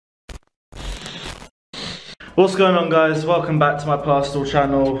What's going on, guys? Welcome back to my personal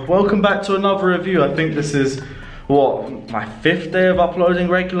channel. Welcome back to another review. I think this is, my 5th day of uploading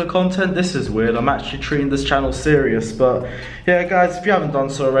regular content? This is weird. I'm actually treating this channel serious. But yeah, guys, if you haven't done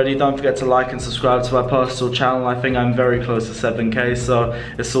so already, don't forget to like and subscribe to my personal channel. I think I'm very close to 7K, so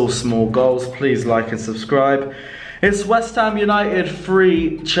it's all small goals. Please like and subscribe. It's West Ham United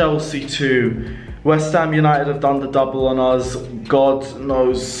 3, Chelsea 2. West Ham United have done the double on us. God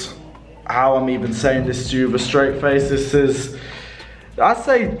knows how I'm even saying this to you with a straight face. This is, I'd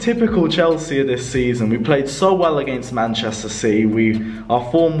say, typical Chelsea of this season. We played so well against Manchester City. Our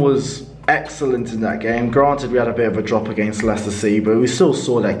form was excellent in that game. Granted, we had a bit of a drop against Leicester City, but we still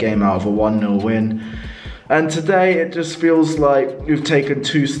saw that game out of a 1-0 win. And today it just feels like we've taken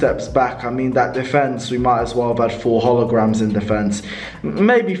 2 steps back. I mean, that defence, we might as well have had 4 holograms in defence.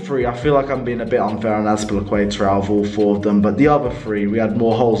 Maybe 3. I feel like I'm being a bit unfair on Azpilicueta out of all 4 of them. But the other 3, we had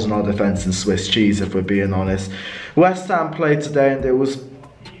more holes in our defence than Swiss cheese, if we're being honest. West Ham played today, and it was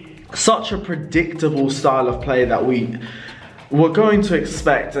such a predictable style of play that we were going to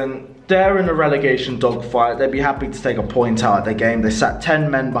expect. And they're in a relegation dogfight. They'd be happy to take a point out of the game. They sat 10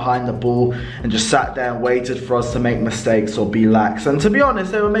 men behind the ball and just sat there and waited for us to make mistakes or be lax. And to be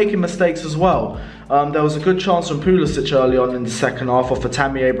honest, they were making mistakes as well. There was a good chance from Pulisic early on in the second half off a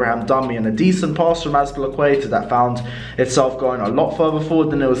Tammy Abraham dummy, and a decent pass from Azpilicueta that found itself going a lot further forward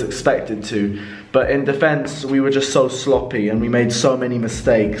than it was expected to. But in defence, we were just so sloppy and we made so many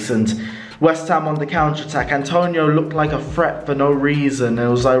mistakes. And West Ham on the counter-attack, Antonio looked like a threat for no reason. It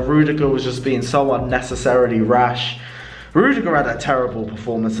was like Rudiger was just being so unnecessarily rash. Rudiger had a terrible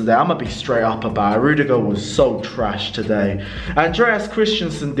performance today. I'm going to be straight up about it. Rudiger was so trash today. Andreas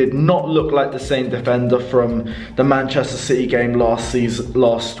Christensen did not look like the same defender from the Manchester City game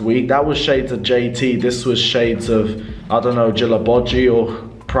last week. That was shades of JT. This was shades of, I don't know, Djilabodji or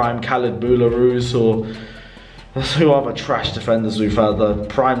prime Khalid Boularus or who other trash defenders we've had, the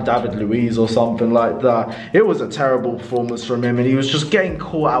prime David Luiz or something like that. It was a terrible performance from him, and he was just getting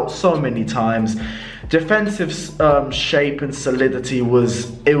caught out so many times. Defensive shape and solidity was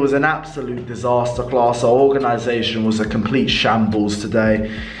an absolute disaster class. Our organisation was a complete shambles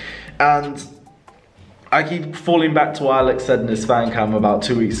today. And I keep falling back to what Alex said in his fan cam about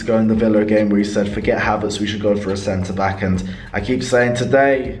 2 weeks ago in the Villa game, where he said, forget Havertz, we should go for a centre-back. And I keep saying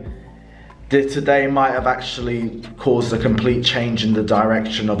today might have actually caused a complete change in the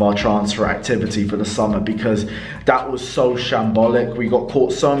direction of our transfer activity for the summer, because that was so shambolic. We got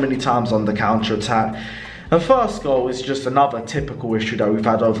caught so many times on the counter-attack. The first goal is just another typical issue that we've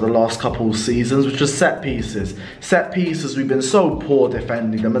had over the last couple of seasons, which was set pieces. Set pieces, we've been so poor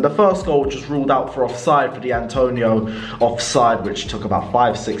defending them. And the first goal was just ruled out for offside, for the Antonio offside, which took about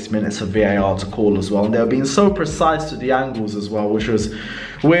 5-6 minutes of VAR to call as well. And they were being so precise to the angles as well, which was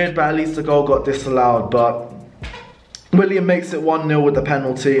weird, but at least the goal got disallowed. But William makes it 1-0 with the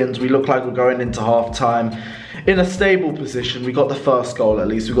penalty, and we look like we're going into half-time in a stable position. We got the first goal at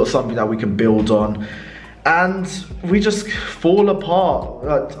least. We got something that we can build on. And we just fall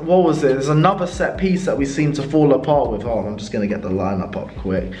apart. What was it? There's another set piece that we seem to fall apart with. Oh, I'm just going to get the lineup up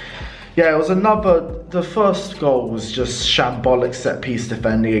quick. Yeah, it was the first goal was just shambolic set piece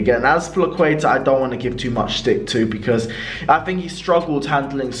defending again. Azpilicueta, I don't want to give too much stick to, because I think he struggled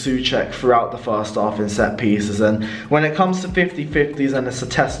handling Souček throughout the first half in set pieces. And when it comes to 50-50s and it's a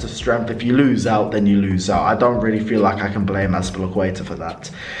test of strength, if you lose out, then you lose out. I don't really feel like I can blame Azpilicueta for that.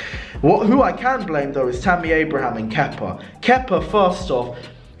 Who I can blame though is Tammy Abraham and Kepa. Kepa, first off,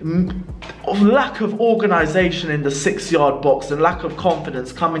 lack of organisation in the 6-yard box and lack of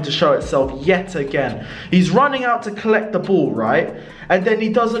confidence coming to show itself yet again. He's running out to collect the ball, right? And then he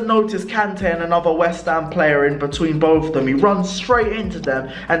doesn't notice Kante and another West Ham player in between both of them. He runs straight into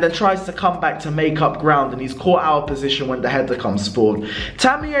them and then tries to come back to make up ground, and he's caught out of position when the header comes forward.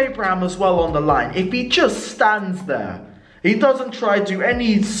 Tammy Abraham as well on the line. If he just stands there, he doesn't try to do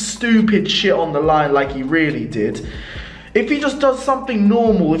any stupid shit on the line like he really did. If he just does something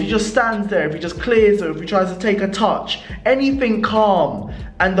normal, if he just stands there, if he just clears it, if he tries to take a touch, anything calm,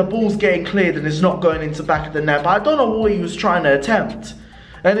 and the ball's getting cleared and it's not going into the back of the net. But I don't know what he was trying to attempt.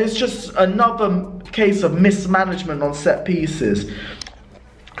 And it's just another case of mismanagement on set pieces.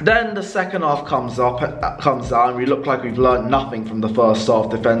 Then the second half comes out, and we look like we've learned nothing from the first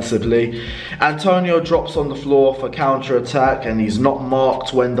half defensively. Antonio drops on the floor for counter-attack, and he's not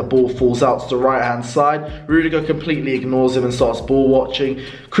marked when the ball falls out to the right-hand side. Rudiger completely ignores him and starts ball watching.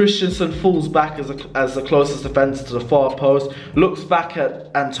 Christensen falls back as the closest defender to the far post, looks back at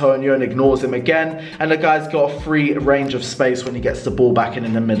Antonio and ignores him again, and the guy's got a free range of space when he gets the ball back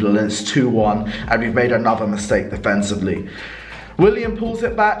in the middle, and it's 2-1, and we've made another mistake defensively. Willian pulls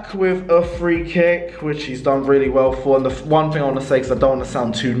it back with a free kick, which he's done really well for. And the one thing I want to say, because I don't want to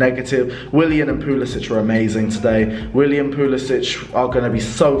sound too negative, Willian and Pulisic are amazing today. Willian and Pulisic are going to be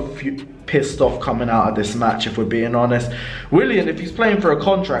so pissed off coming out of this match, if we're being honest. Willian, if he's playing for a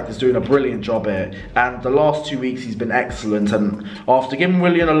contract, is doing a brilliant job here. And the last 2 weeks, he's been excellent. And after giving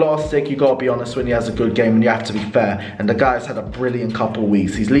Willian a lot of stick, you got to be honest when he has a good game, and you have to be fair. And the guy's had a brilliant couple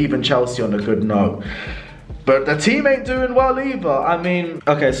weeks. He's leaving Chelsea on a good note. But the team ain't doing well either. I mean,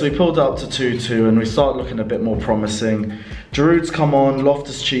 okay, so we pulled up to 2-2 and we start looking a bit more promising. Giroud's come on,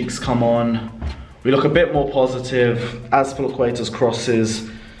 Loftus-Cheek's come on. We look a bit more positive. Azpilicueta's crosses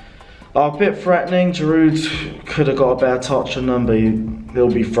are a bit threatening. Giroud could have got a better touch on them, but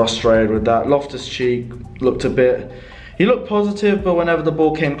he'll be frustrated with that. Loftus-Cheek looked a bit... He looked positive, but whenever the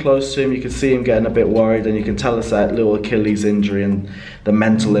ball came close to him, you could see him getting a bit worried, and you can tell it's that little Achilles injury and the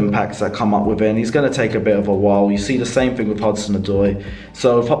mental impacts that come up with it. And he's going to take a bit of a while. You see the same thing with Hudson-Odoi.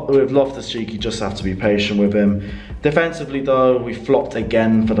 So with Loftus-Cheek, you just have to be patient with him. Defensively, though, we flopped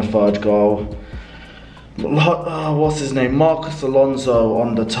again for the third goal. What's his name? Marcos Alonso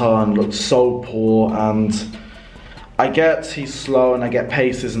on the turn looked so poor, and I get he's slow and I get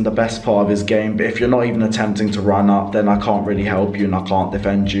pace isn't the best part of his game, but if you're not even attempting to run up, then I can't really help you and I can't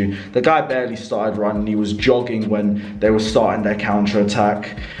defend you. The guy barely started running, he was jogging when they were starting their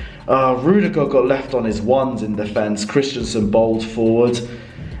counter-attack. Rudiger got left on his ones in defence, Christensen bowled forward.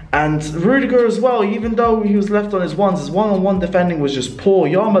 And Rudiger as well, even though he was left on his one-on-one defending was just poor.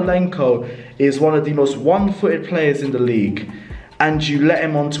 Yarmolenko is one of the most one-footed players in the league, and you let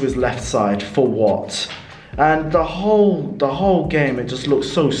him onto his left side for what? And the whole game, it just looked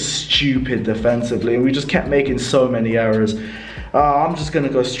so stupid defensively, and we just kept making so many errors. I'm just going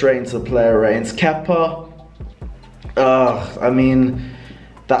to go straight into the player ratings. Kepa, I mean,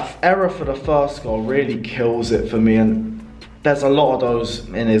 that error for the first goal really kills it for me, and there's a lot of those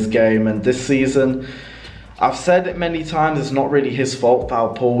in his game. And this season, I've said it many times, it's not really his fault for how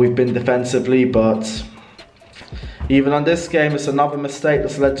poor we've been defensively, but even on this game, it's another mistake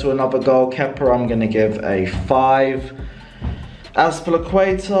that's led to another goal. Kepa, I'm going to give a 5.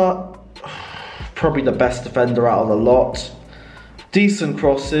 Azpilicueta, probably the best defender out of the lot. Decent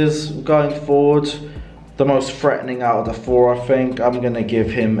crosses going forward. The most threatening out of the 4, I think. I'm going to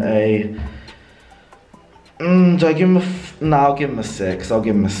give him a... do I give him a... No, I'll give him a 6. I'll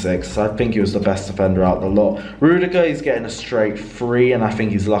give him a 6. I think he was the best defender out of the lot. Rudiger, he's getting a straight 3, and I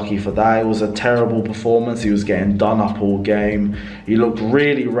think he's lucky for that. It was a terrible performance. He was getting done up all game. He looked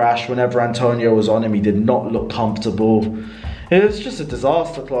really rash. Whenever Antonio was on him, he did not look comfortable. It was just a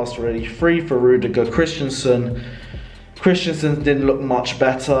disaster class, really. 3 for Rudiger. Christensen didn't look much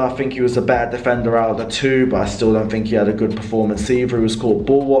better. I think he was a better defender out of the 2, but I still don't think he had a good performance either. He was caught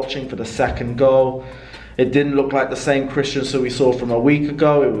ball watching for the second goal. It didn't look like the same Christensen we saw from a week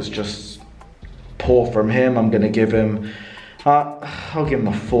ago. It was just poor from him. I'm going to give him... I'll give him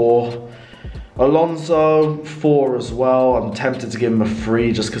a 4. Alonso, 4 as well. I'm tempted to give him a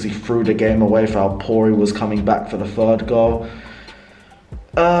 3 just because he threw the game away for how poor he was coming back for the third goal.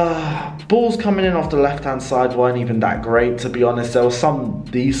 Balls coming in off the left-hand side weren't even that great, to be honest. There were some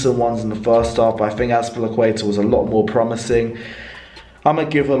decent ones in the first half, but I think Azpilicueta was a lot more promising. I'm going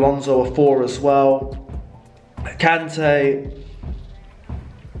to give Alonso a 4 as well. Kante,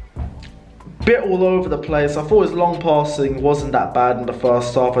 bit all over the place. I thought his long passing wasn't that bad in the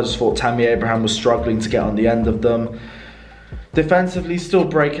first half. I just thought Tammy Abraham was struggling to get on the end of them. Defensively, still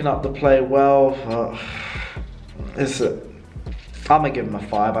breaking up the play well. I'm going to give him a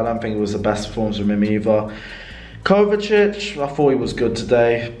 5. I don't think it was the best performance from him either. Kovacic, I thought he was good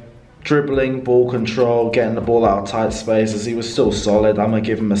today. Dribbling, ball control, getting the ball out of tight spaces. He was still solid. I'm going to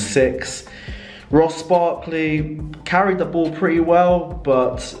give him a 6. Ross Barkley carried the ball pretty well,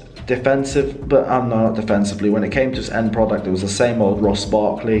 but not defensively. When it came to his end product, it was the same old Ross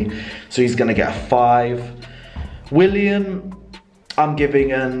Barkley. So he's going to get a 5. Willian, I'm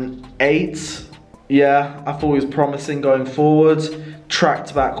giving an 8. Yeah, I thought he was promising going forward.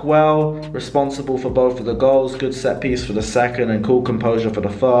 Tracked back well, responsible for both of the goals. Good set piece for the second and cool composure for the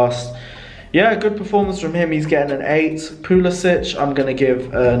first. Yeah, good performance from him. He's getting an 8. Pulisic, I'm going to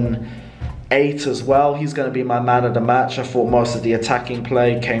give an 8 as well. He's going to be my man of the match. I thought most of the attacking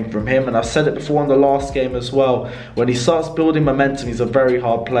play came from him, and I've said it before in the last game as well. When he starts building momentum, he's a very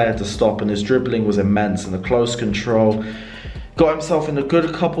hard player to stop, and his dribbling was immense and the close control. Got himself in a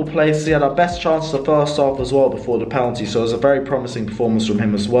good couple places. He had our best chance the first half as well before the penalty, so it was a very promising performance from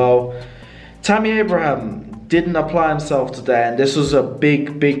him as well. Tammy Abraham didn't apply himself today, and this was a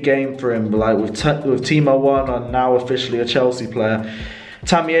big game for him. Like with Timo Werner, now officially a Chelsea player.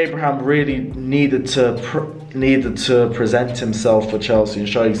 Tammy Abraham really needed to present himself for Chelsea and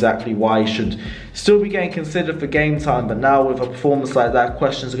show exactly why he should still be getting considered for game time. But now with a performance like that,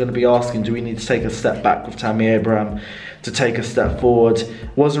 questions are going to be asking, do we need to take a step back with Tammy Abraham to take a step forward?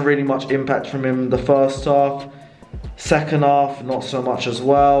 Wasn't really much impact from him in the first half. Second half, not so much as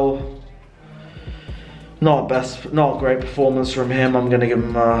well. Not a great performance from him. I'm going to give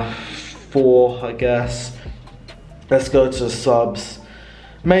him a 4, I guess. Let's go to subs.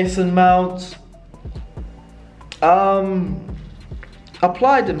 Mason Mount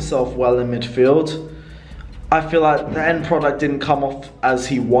applied himself well in midfield. I feel like the end product didn't come off as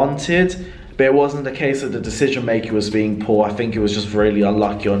he wanted, but it wasn't the case that the decision making was being poor. I think it was just really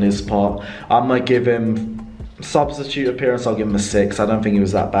unlucky on his part. I'm going to give him substitute appearance, I'll give him a 6. I don't think he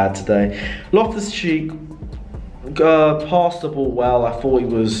was that bad today. Loftus-Cheek passed the ball well. I thought he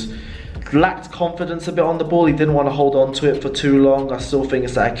lacked confidence a bit on the ball. He didn't want to hold on to it for too long. I still think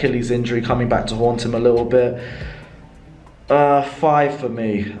it's that Achilles injury coming back to haunt him a little bit. 5 for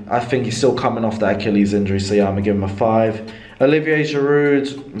me. I think he's still coming off that Achilles injury, so yeah, I'm going to give him a 5. Olivier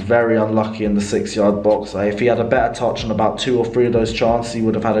Giroud, very unlucky in the 6-yard box. If he had a better touch on about 2 or 3 of those chances, he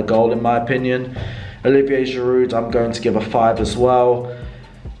would have had a goal in my opinion. Olivier Giroud, I'm going to give a 5 as well.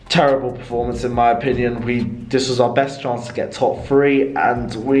 Terrible performance in my opinion. This was our best chance to get top 3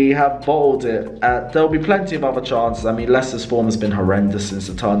 and we have bottled it. There'll be plenty of other chances. I mean, Leicester's form has been horrendous since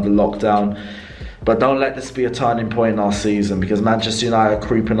the time of the lockdown. But don't let this be a turning point in our season, because Manchester United are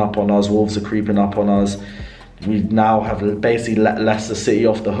creeping up on us, Wolves are creeping up on us. We now have basically let Leicester City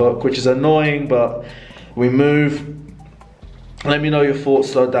off the hook, which is annoying, but we move. Let me know your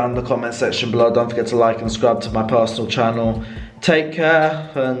thoughts though down in the comment section below. Don't forget to like and subscribe to my personal channel. Take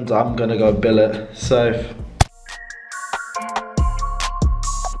care, and I'm gonna go bill it. Safe.